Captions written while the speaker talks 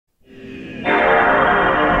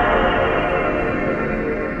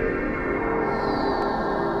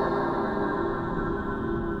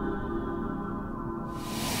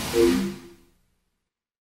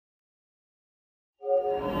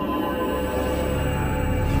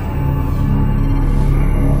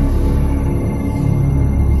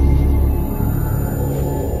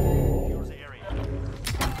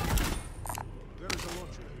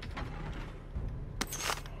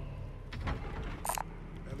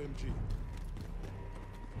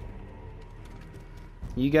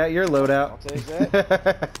You got your loadout. I'll take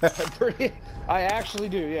that. I actually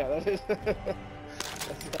do, yeah. That is.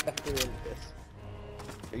 That's exactly what it is.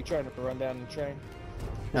 Are you trying to run down the train?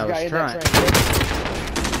 No, I was trying.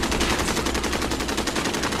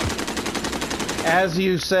 As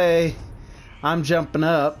you say, I'm jumping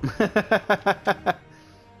up.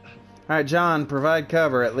 Alright, John, provide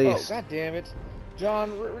cover at least. Oh, god damn it.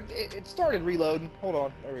 John, it started reloading. Hold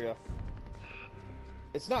on, there we go.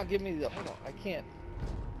 It's not giving me the. Hold on, I can't.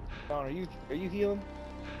 John, are you healing?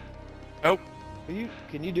 Nope.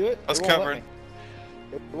 Can you do it? I was covering.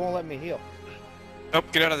 It won't let me heal. Nope,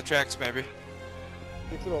 get out of the tracks, maybe.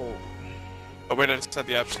 It's an old. Oh wait, I just had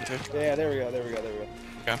the option too. Yeah, there we go.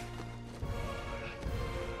 Okay.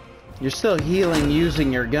 You're still healing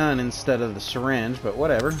using your gun instead of the syringe, but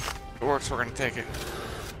whatever. If it works, we're gonna take it.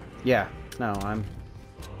 Yeah, no, I'm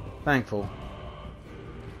thankful.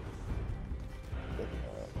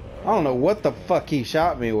 I don't know what the fuck he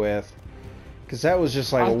shot me with, because that was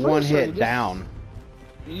just like a one hit down.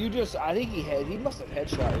 I think he must have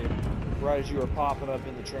headshot you right as you were popping up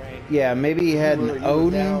in the train. Yeah, maybe he had an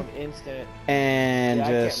Odin down instant. and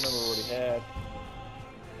Yeah, just I can't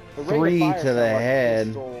remember what he had. The 3 to the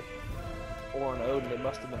head. Or an Odin, it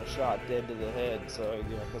must have been a shot dead to the head. So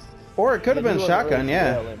you know, cause or it could have been a shotgun,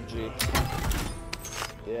 yeah. LMG.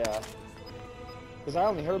 Yeah, because I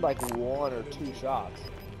only heard like 1 or 2 shots.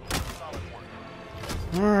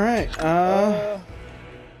 All right.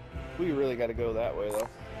 We really got to go that way though.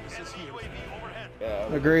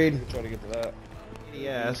 Yeah. Agreed. We can try to get to that.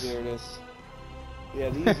 Yes. The easier it is. Yeah,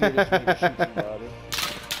 the easier it is for me to shoot somebody.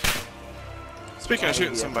 Speaking of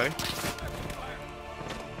shooting somebody.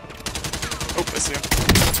 Oh, I see him.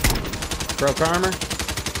 Broke armor.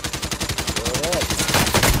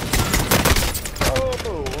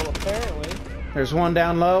 Oh, well apparently. There's one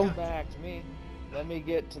down low. Back to me. Let me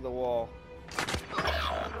get to the wall.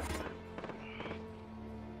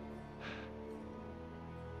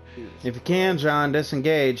 If you can, John,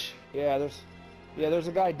 disengage. Yeah, there's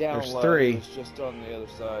a guy down There's low. 3. He's just on the other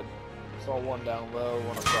side. Saw one down low,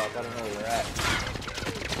 one up top. I don't know where they're at.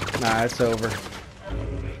 Nah, it's over.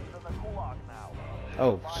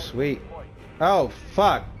 Oh, sweet. Oh,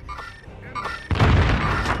 fuck.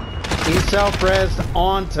 He self-resed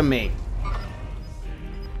onto me.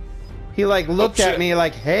 He like looked at me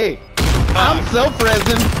like, hey, I'm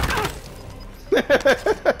self-resing.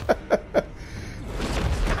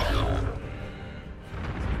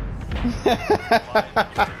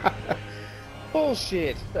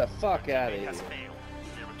 Bullshit! Get the fuck out of here.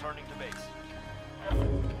 Returning to base.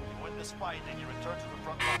 You win this fight and you return to the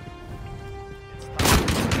front line.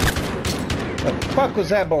 The fuck was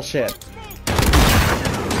that bullshit?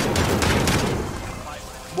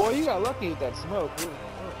 Boy, you got lucky with that smoke. Did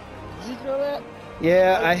you know that?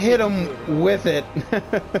 Yeah, I hit him with it. I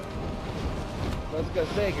was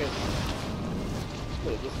gonna say, cause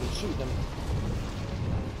could have just been shooting him.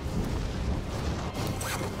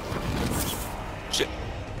 Shit.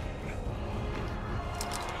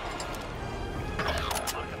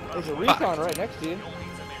 There's a recon right next to you.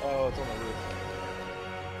 Oh, it's on the roof.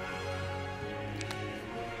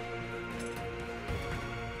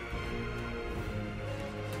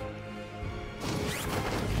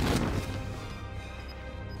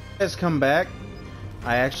 Has come back.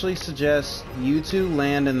 I actually suggest you two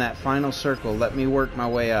land in that final circle. Let me work my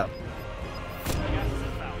way up.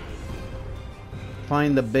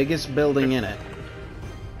 Find the biggest building in it.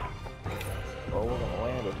 Oh, we're gonna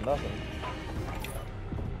land with nothing.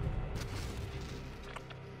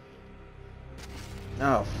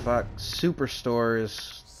 Oh fuck. Superstore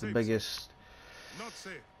is the biggest.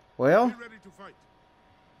 Well,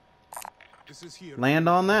 land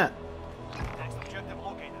on that. Next objective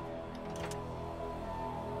located.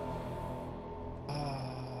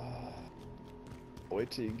 Wait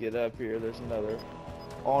till you get up here. There's another.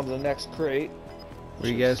 On to the next crate. Were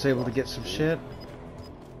you guys able to get some shit?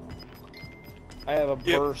 I have a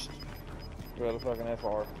burst. Got a fucking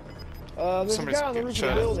FR. There's a guy on the roof of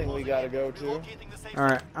the building we gotta go to.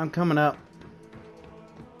 Alright, I'm coming up.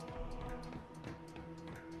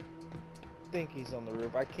 I think he's on the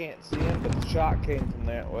roof. I can't see him, but the shot came from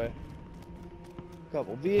that way. A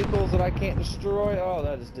couple vehicles that I can't destroy. Oh,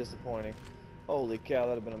 that is disappointing. Holy cow,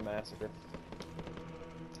 that'd have been a massacre.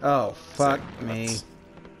 Oh, fuck me.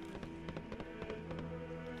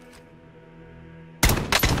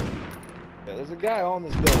 Yeah, there's a guy on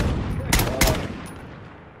this building.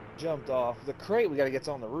 Jumped off. The crate we gotta get's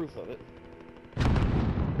on the roof of it.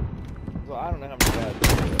 Well, I don't know how many guys.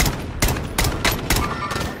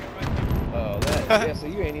 Oh, that. Yeah, so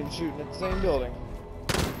you ain't even shooting at the same building.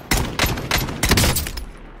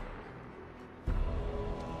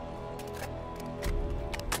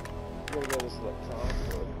 We'll go this electronic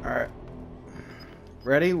wood. Alright.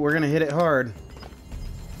 Ready? We're gonna hit it hard.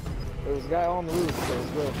 There was a guy on the roof, so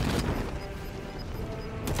it's good.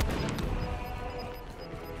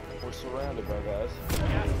 We're surrounded by guys.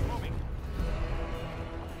 Gas is moving.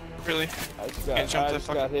 Really? I just Can't jump that got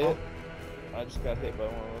fucking hit. wall? I just got hit by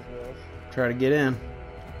one of those guys. Try to get in.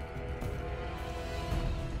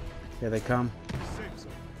 Here they come. Safe, sir.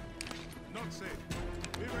 Not safe.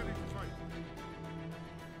 Be ready to fight.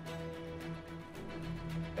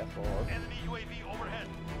 F4. Enemy UAV overhead.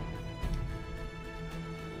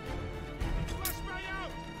 Flashbang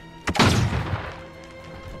out!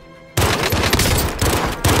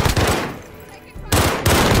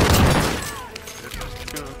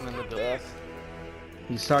 Death.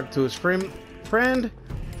 He's talking to his friend.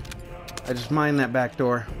 I just mined that back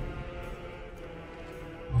door.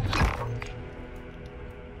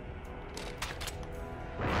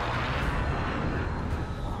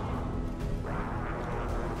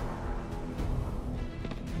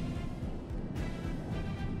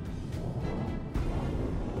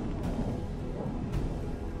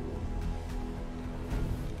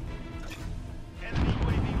 Enemy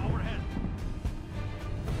UAV overhead.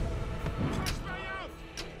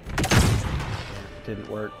 Didn't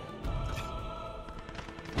work.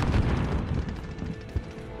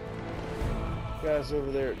 Guys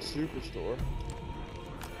over there at Superstore.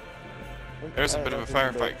 There's a bit of a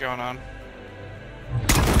firefight going on.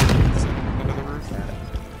 Under the roof.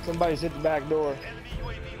 Somebody's hit the back door. Enemy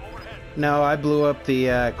UAV overhead. No, I blew up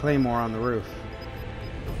the claymore on the roof.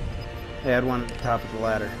 They had one at the top of the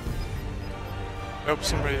ladder. Nope,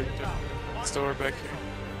 somebody did. It's door back here.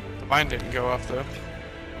 The mine didn't go off though.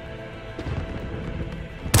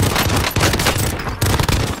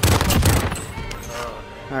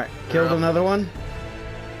 Alright, killed another one.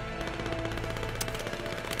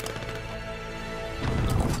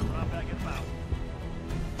 Drop back inbound.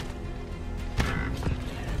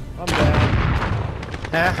 I'm down.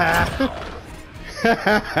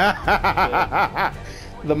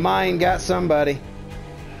 The mine got somebody.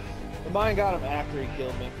 The mine got him after he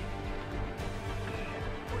killed me.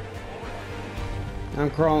 I'm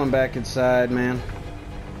crawling back inside, man.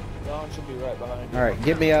 Don should be right behind you. Alright,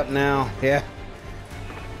 get me up now. Yeah.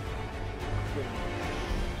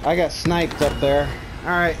 I got sniped up there.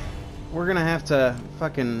 Alright, we're gonna have to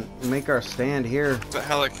fucking make our stand here. It's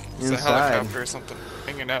a Inside. helicopter or something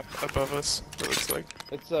hanging out above us. It looks like.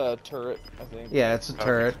 It's a turret, I think. Yeah, it's a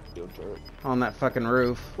turret Field turret. on that fucking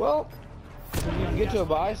roof. Well, if you can get to a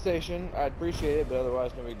buy station, I'd appreciate it, but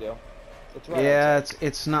otherwise, no big deal. It's right Yeah, outside,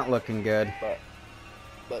 it's not looking good.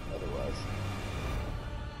 but otherwise.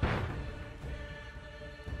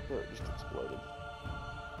 Turret just exploded.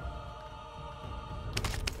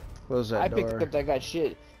 Close that I door. picked up that guy's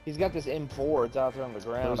shit. He's got this M4. It's out there on the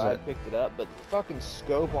ground. Close I it. picked it up, but the fucking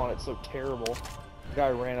scope on it's so terrible. The guy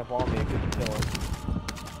ran up on me and couldn't kill him.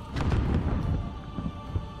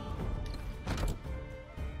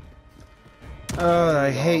 Oh, I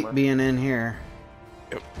hate being in here.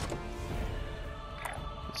 Yep.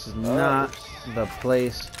 This is not the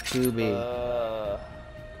place to be.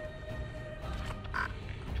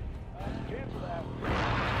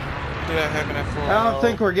 Did I have an F4? I don't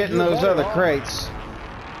think we're getting You're those better other off. crates.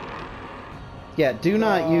 Yeah, do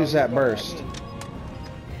not use that burst.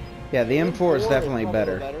 Yeah, the M4 is definitely probably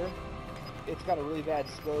better. It's got a really bad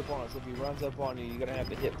scope on it, so if he runs up on you, you're gonna have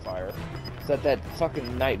to hip fire. It's that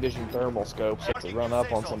fucking night vision thermal scope, so to run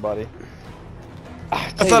up on somebody. I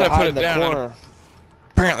thought I put it down on corner,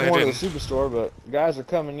 Apparently I corner didn't. of the superstore, but guys are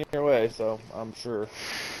coming your way, so I'm sure.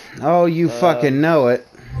 Oh, you fucking know it.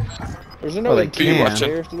 There's Well, no they interior can.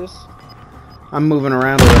 stairs to this. I'm moving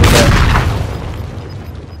around a little bit.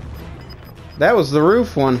 That was the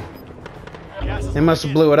roof one. Gas is They must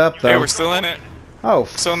have moving blew it up Hey, though. we're still in it. Oh,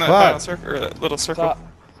 Still in that final fuck. circle, or that little circle.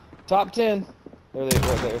 Top 10. There they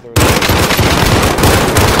right there.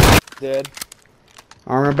 Dead.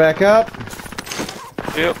 Armor back up.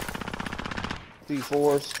 Yep.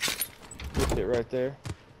 C4s. Get it right there.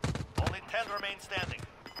 Only 10 remain standing.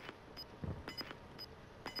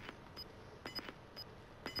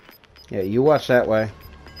 Yeah, you watch that way.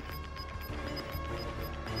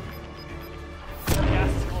 Gas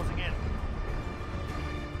is closing in.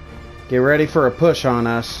 Get ready for a push on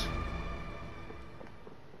us.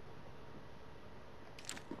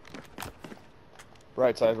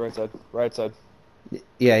 Right side, right side, right side.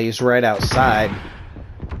 Yeah, he's right outside.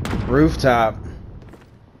 Rooftop.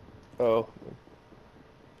 Oh.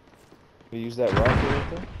 You use that rocket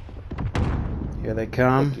right there? Here they Up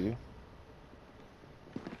come. to you.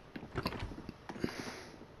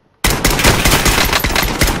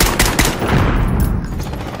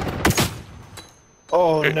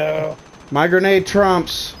 Oh no. My grenade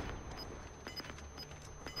trumps.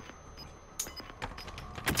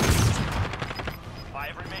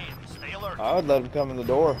 5 remain. Stay alert. I would let him come in the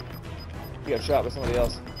door. He got shot by somebody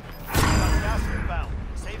else. Gas inbound.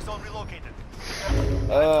 Safe zone relocated.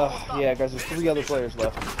 Yeah, guys, there's 3 other players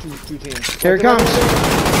left. Two teams. Here it comes.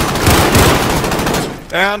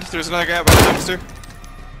 And there's another guy by the dumpster.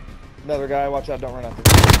 Another guy, watch out, don't run out there.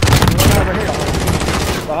 Run over here.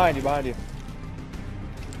 Behind you.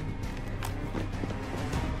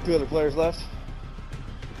 2 other players left.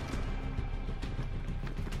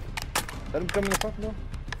 Let him come in the fucking door.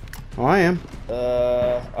 Oh, I am. I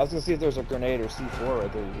was gonna see if there's a grenade or C4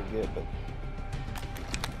 right there you could get, but...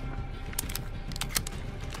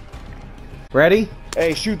 Ready?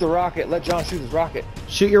 Hey, shoot the rocket. Let John shoot his rocket.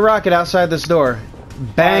 Shoot your rocket outside this door.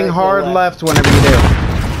 Bang Fire to the hard left. left whenever you do.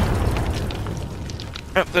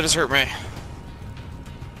 Yep, that just hurt me.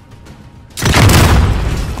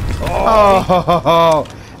 Oh,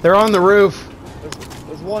 they're on the roof.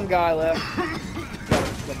 There's one guy left. Gotta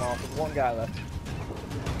come off. There's one guy left.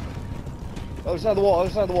 Other side of the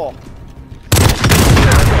wall.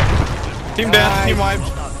 Team down, Nice. team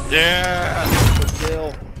wiped. Yeah. Good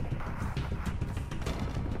kill.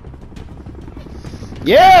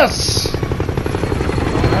 Yes!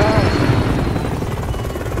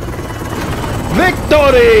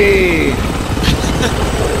 Victory!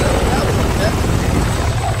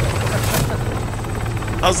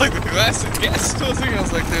 I was like, the gas still thing. I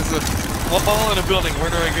was like, there's a wall in a building. Where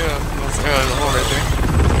do I go? I was like, oh, there's a hole right there.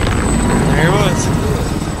 There it was.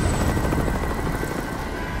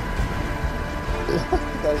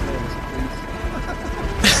 That guy's name is Priest.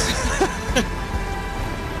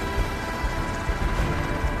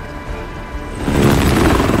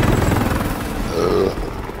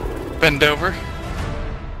 Bend over.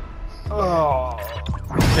 Oh.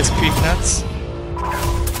 Kiss peanuts.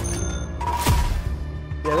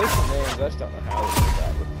 Yeah, there's some names. I just don't know how they did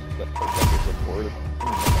that, but that gets reported.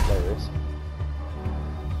 Hilarious.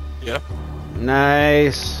 Yep.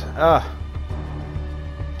 Nice.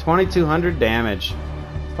 2,200 damage.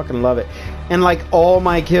 Fucking love it. And like all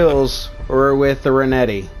my kills were with the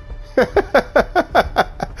Renetti.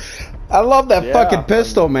 I love that fucking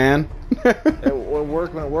pistol, man.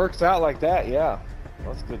 When it works out like that, yeah.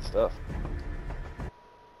 That's good stuff.